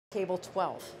Cable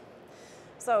 12.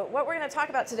 So what we're going to talk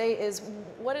about today is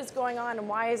what is going on and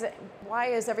why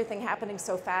is everything happening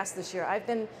so fast this year. I've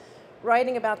been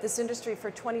writing about this industry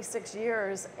for 26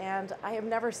 years and I have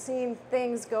never seen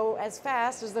things go as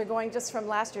fast as they're going just from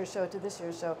last year's show to this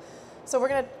year's show. So we're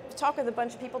going to talk with a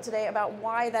bunch of people today about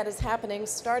why that is happening,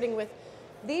 starting with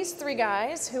these three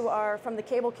guys who are from the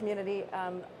cable community.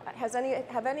 Have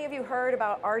any of you heard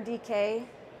about RDK?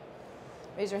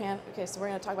 Raise your hand. Okay, so we're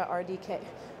going to talk about RDK.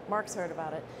 Mark's heard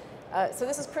about it. So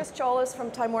this is Chris Cholis from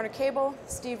Time Warner Cable,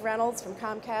 Steve Reynolds from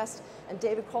Comcast, and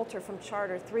David Colter from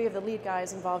Charter, three of the lead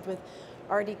guys involved with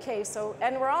RDK. So,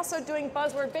 and we're also doing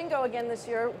Buzzword Bingo again this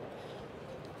year.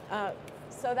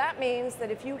 So that means that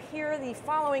if you hear the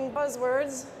following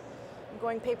buzzwords, I'm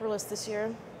going paperless this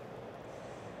year: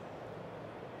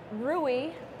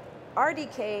 RUI,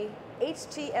 RDK,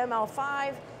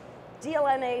 HTML5,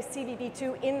 DLNA,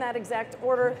 CVB2 in that exact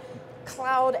order,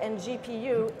 cloud and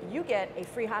GPU, you get a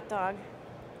free hot dog.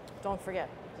 Don't forget.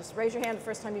 Just raise your hand the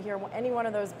first time you hear any one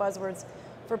of those buzzwords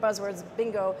for Buzzwords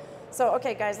Bingo. So,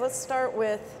 okay, guys, let's start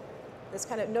with this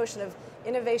kind of notion of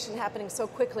innovation happening so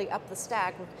quickly up the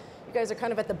stack. You guys are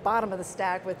kind of at the bottom of the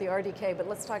stack with the RDK, but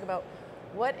let's talk about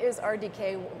what is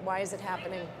RDK, why is it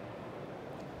happening?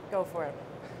 Go for it.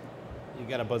 You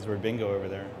got a Buzzword Bingo over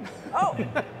there. Oh!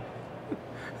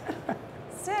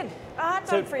 Sid, a hot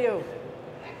dog for you.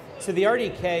 So the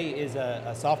RDK is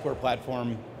a software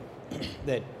platform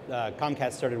that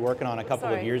Comcast started working on a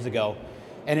couple of years ago.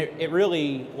 And it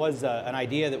really was an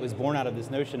idea that was born out of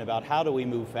this notion about how do we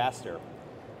move faster.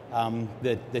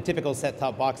 The typical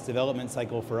set-top box development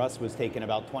cycle for us was taken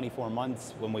about 24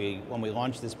 months when we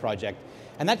launched this project.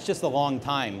 And that's just a long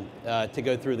time to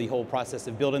go through the whole process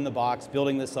of building the box,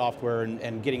 building the software,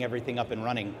 and getting everything up and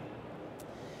running.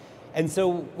 And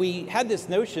so we had this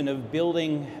notion of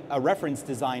building a reference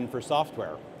design for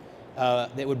software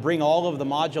that would bring all of the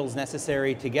modules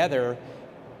necessary together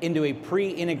into a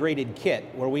pre-integrated kit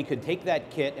where we could take that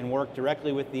kit and work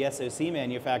directly with the SoC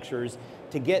manufacturers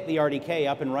to get the RDK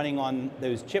up and running on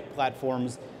those chip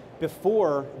platforms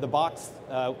before the box,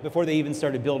 before they even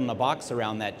started building a box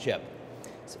around that chip.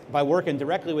 By working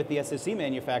directly with the SoC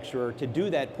manufacturer to do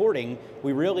that porting,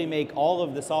 we really make all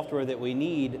of the software that we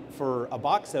need for a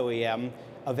box OEM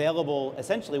available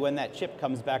essentially when that chip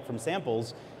comes back from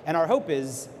samples. And our hope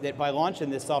is that by launching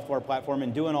this software platform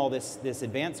and doing all this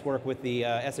advanced work with the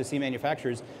SoC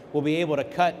manufacturers, we'll be able to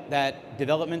cut that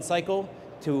development cycle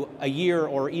to a year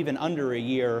or even under a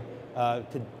year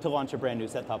to launch a brand new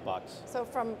set-top box. So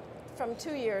from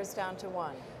 2 years down to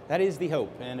 1. That is the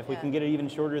hope, and if we can get it even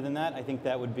shorter than that, I think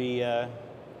that would be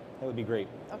great.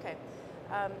 Okay,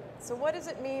 so what does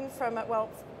it mean from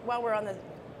while we're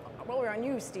on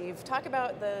you, Steve? Talk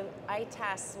about the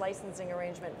ITAS licensing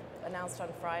arrangement announced on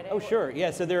Friday. Oh, sure.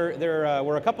 Yeah. So there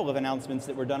were a couple of announcements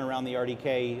that were done around the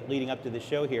RDK leading up to the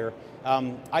show here.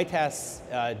 ITAS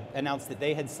announced that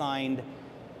they had signed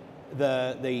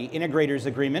the integrators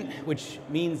agreement, which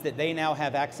means that they now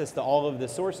have access to all of the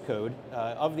source code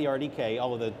of the RDK,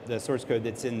 all of the source code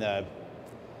that's in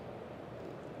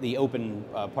the open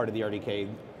part of the RDK.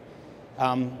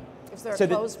 Is there a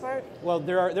closed part? Well,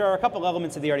 there are a couple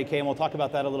elements of the RDK, and we'll talk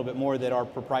about that a little bit more, that are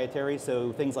proprietary.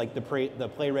 So things like the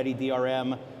PlayReady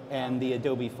DRM and the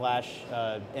Adobe Flash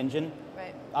engine.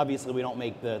 Right. Obviously, we don't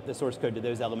make the source code to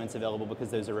those elements available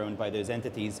because those are owned by those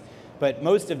entities. But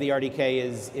most of the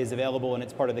RDK is available, and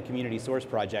it's part of the community source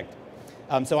project.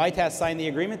 So ITAS signed the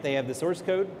agreement. They have the source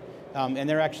code, and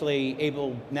they're actually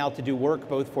able now to do work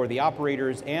both for the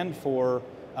operators and for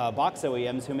box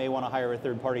OEMs who may want to hire a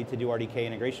third party to do RDK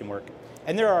integration work.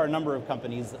 And there are a number of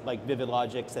companies like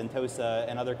VividLogic, Sentosa,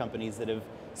 and other companies that have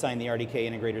signed the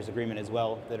RDK integrators agreement as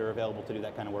well that are available to do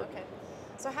that kind of work. Okay.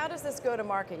 So how does this go to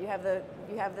market? You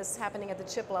have this happening at the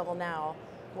chip level now.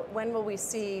 When will we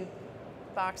see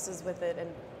boxes with it?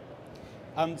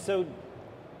 And so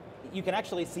you can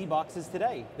actually see boxes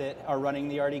today that are running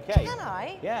the RDK. Can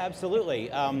I? Yeah, absolutely.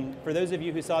 For those of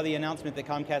you who saw the announcement that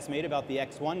Comcast made about the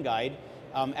X1 guide,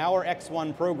 our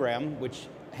X1 program, which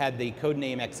had the code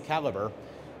name Excalibur,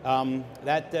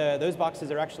 those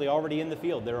boxes are actually already in the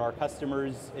field. There are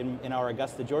customers in our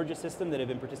Augusta, Georgia system that have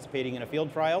been participating in a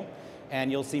field trial, and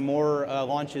you'll see more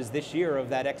launches this year of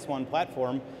that X1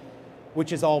 platform,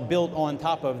 which is all built on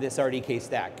top of this RDK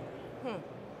stack.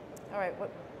 All right,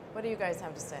 what do you guys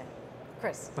have to say?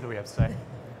 Chris? What do we have to say?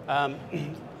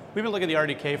 We've been looking at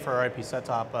the RDK for our IP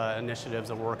set-top initiatives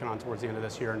that we're working on towards the end of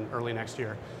this year and early next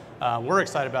year. We're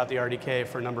excited about the RDK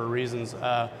for a number of reasons.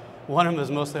 One of them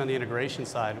is mostly on the integration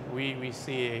side. We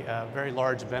see a very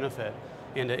large benefit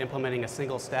into implementing a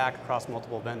single stack across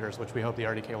multiple vendors, which we hope the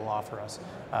RDK will offer us.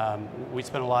 We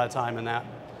spent a lot of time in that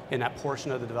in that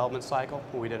portion of the development cycle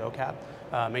when we did OCAP,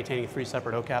 maintaining 3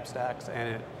 separate OCAP stacks,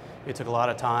 and it took a lot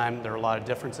of time. There were a lot of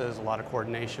differences, a lot of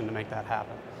coordination to make that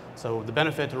happen. So the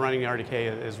benefit to running the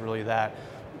RDK is really that.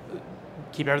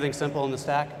 Keep everything simple in the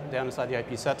stack, down inside the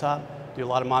IP set top, do a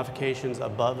lot of modifications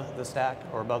above the stack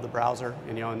or above the browser,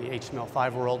 and, in the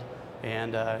HTML5 world,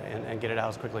 and get it out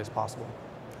as quickly as possible.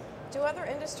 Do other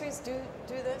industries do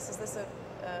this? Is this a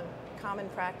common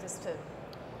practice to?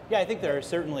 Yeah, I think there are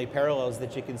certainly parallels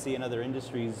that you can see in other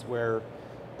industries where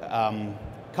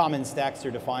common stacks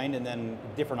are defined, and then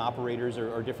different operators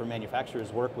or different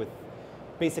manufacturers work with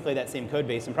basically that same code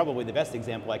base. And probably the best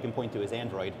example I can point to is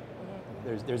Android.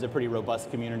 There's a pretty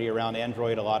robust community around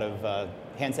Android. A lot of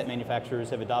handset manufacturers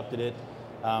have adopted it.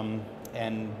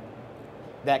 And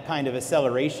that kind of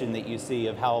acceleration that you see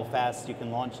of how fast you can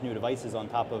launch new devices on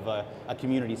top of a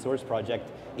community source project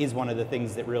is one of the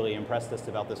things that really impressed us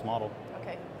about this model.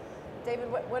 Okay.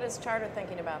 David, what is Charter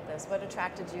thinking about this? What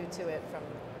attracted you to it from?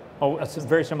 Oh, it's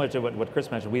very similar to what Chris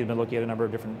mentioned. We've been looking at a number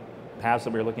of different paths that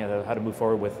we were looking at how to move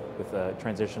forward with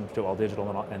transition to all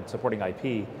digital and supporting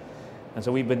IP. And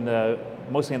so we've been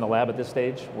mostly in the lab at this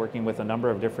stage, working with a number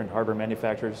of different hardware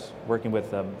manufacturers, working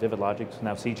with Vivid Logics,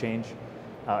 now SeaChange,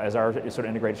 as our sort of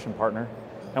integration partner.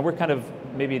 And we're kind of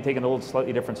maybe taking a little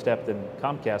slightly different step than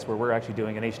Comcast, where we're actually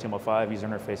doing an HTML5 user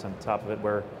interface on top of it,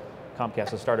 where Comcast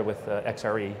has started with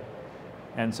XRE.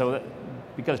 And so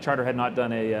because Charter had not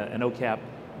done an OCAP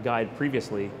guide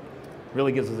previously,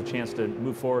 really gives us a chance to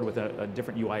move forward with a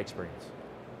different UI experience.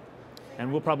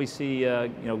 And we'll probably see, I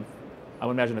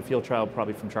would imagine a field trial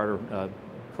probably from Charter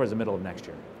towards the middle of next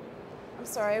year. I'm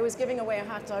sorry, I was giving away a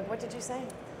hot dog. What did you say?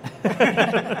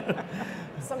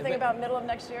 Something about middle of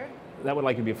next year? That would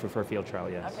likely be for a field trial,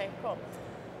 yes. Okay, cool.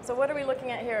 So what are we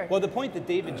looking at here? Well, the point that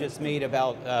David just made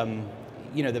about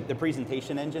the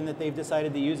presentation engine that they've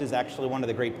decided to use is actually one of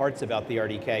the great parts about the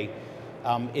RDK.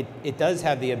 It does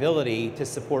have the ability to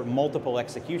support multiple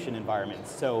execution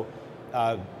environments. So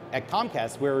at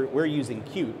Comcast, we're using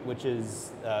Qt, which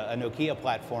is a Nokia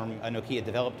platform, a Nokia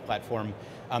developed platform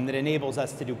that enables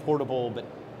us to do portable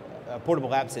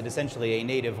apps at essentially a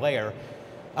native layer.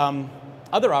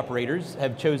 Other operators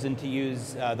have chosen to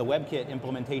use the WebKit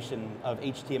implementation of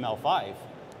HTML5.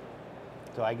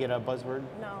 Do I get a buzzword?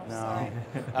 No. Sorry.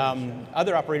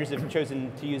 Other operators have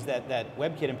chosen to use that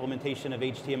WebKit implementation of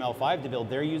HTML5 to build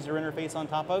their user interface on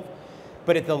top of.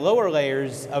 But at the lower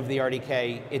layers of the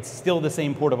RDK, it's still the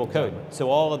same portable code. So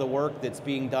all of the work that's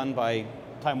being done by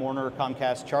Time Warner,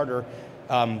 Comcast, Charter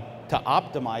to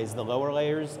optimize the lower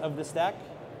layers of the stack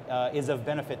is of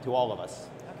benefit to all of us.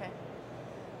 Okay.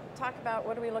 Talk about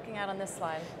what are we looking at on this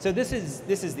slide? So this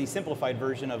is the simplified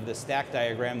version of the stack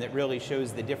diagram that really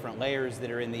shows the different layers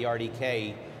that are in the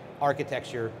RDK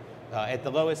architecture. At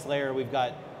the lowest layer, we've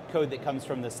got code that comes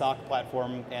from the SOC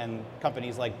platform, and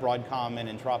companies like Broadcom and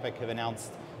Entropic have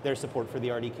announced their support for the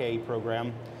RDK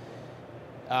program.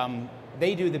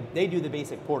 They do the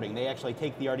basic porting. They actually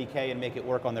take the RDK and make it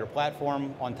work on their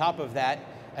platform. On top of that,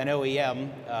 an OEM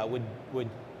would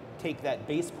take that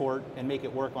base port and make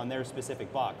it work on their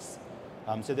specific box.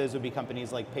 So those would be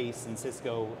companies like Pace and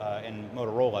Cisco and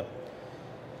Motorola.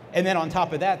 And then on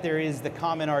top of that, there is the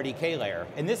common RDK layer.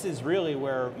 And this is really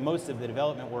where most of the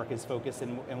development work is focused,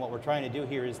 and what we're trying to do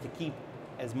here is to keep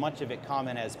as much of it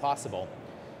common as possible.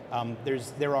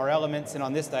 There are elements, and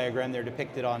on this diagram, they're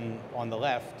depicted on the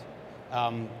left.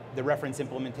 The reference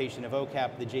implementation of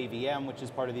OCAP, the JVM, which is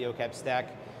part of the OCAP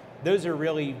stack. Those are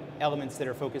really elements that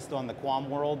are focused on the QAM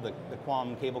world, the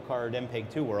QAM cable card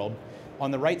MPEG-2 world.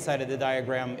 On the right side of the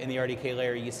diagram in the RDK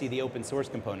layer, you see the open source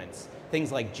components.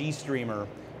 Things like GStreamer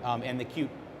and the Qt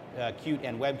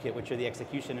and WebKit, which are the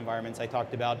execution environments I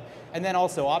talked about. And then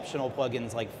also optional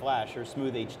plugins like Flash or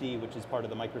Smooth HD, which is part of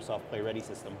the Microsoft Play Ready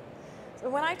system. So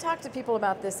when I talk to people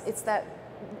about this, it's that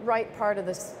right part of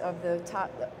the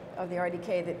top of the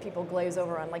RDK that people glaze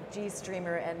over on, like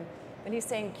GStreamer, and when he's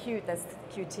saying Qt, that's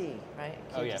Qt, right?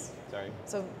 Qt. Oh yeah, sorry.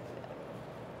 So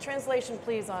translation,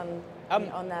 please, on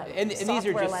that and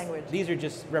software language. These are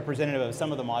just representative of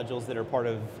some of the modules that are part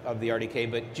of the RDK,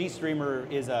 but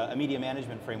GStreamer is a media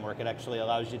management framework. It actually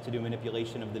allows you to do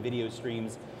manipulation of the video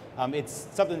streams. It's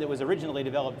something that was originally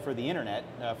developed for the internet,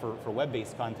 for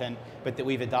web-based content, but that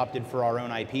we've adopted for our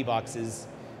own IP boxes.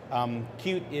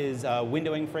 Qt is a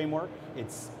windowing framework.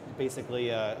 It's basically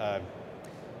a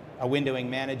windowing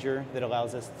manager that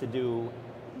allows us to do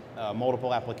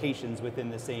multiple applications within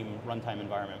the same runtime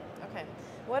environment. Okay.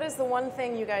 What is the one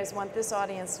thing you guys want this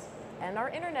audience and our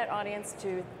internet audience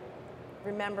to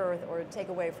remember or take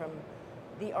away from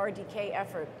the RDK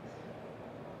effort?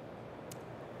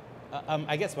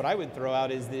 I guess what I would throw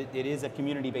out is that it is a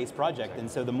community-based project, and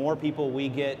so the more people we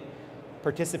get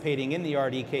participating in the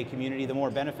RDK community, the more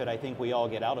benefit I think we all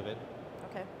get out of it.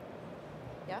 Okay.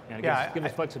 Yeah? And it gives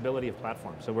us flexibility of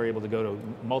platform. So we're able to go to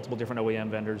multiple different OEM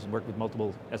vendors and work with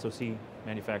multiple SoC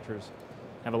manufacturers,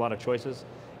 have a lot of choices.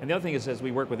 And the other thing is, as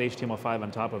we work with HTML5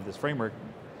 on top of this framework,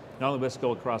 not only will this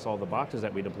go across all the boxes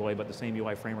that we deploy, but the same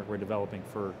UI framework we're developing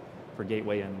for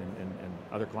Gateway and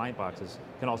other client boxes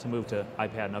can also move to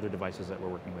iPad and other devices that we're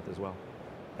working with as well.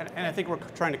 And I think we're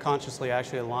trying to consciously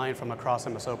actually align from a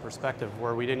cross-MSO perspective,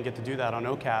 where we didn't get to do that on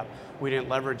OCAP. We didn't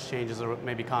leverage changes that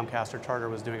maybe Comcast or Charter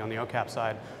was doing on the OCAP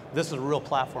side. This is a real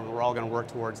platform that we're all going to work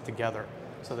towards together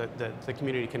so that the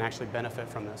community can actually benefit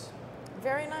from this.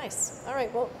 Very nice. All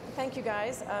right, well, thank you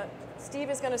guys. Steve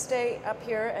is going to stay up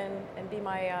here and be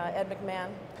my Ed McMahon.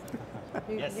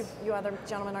 Yes. You other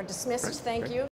gentlemen are dismissed. Thank you.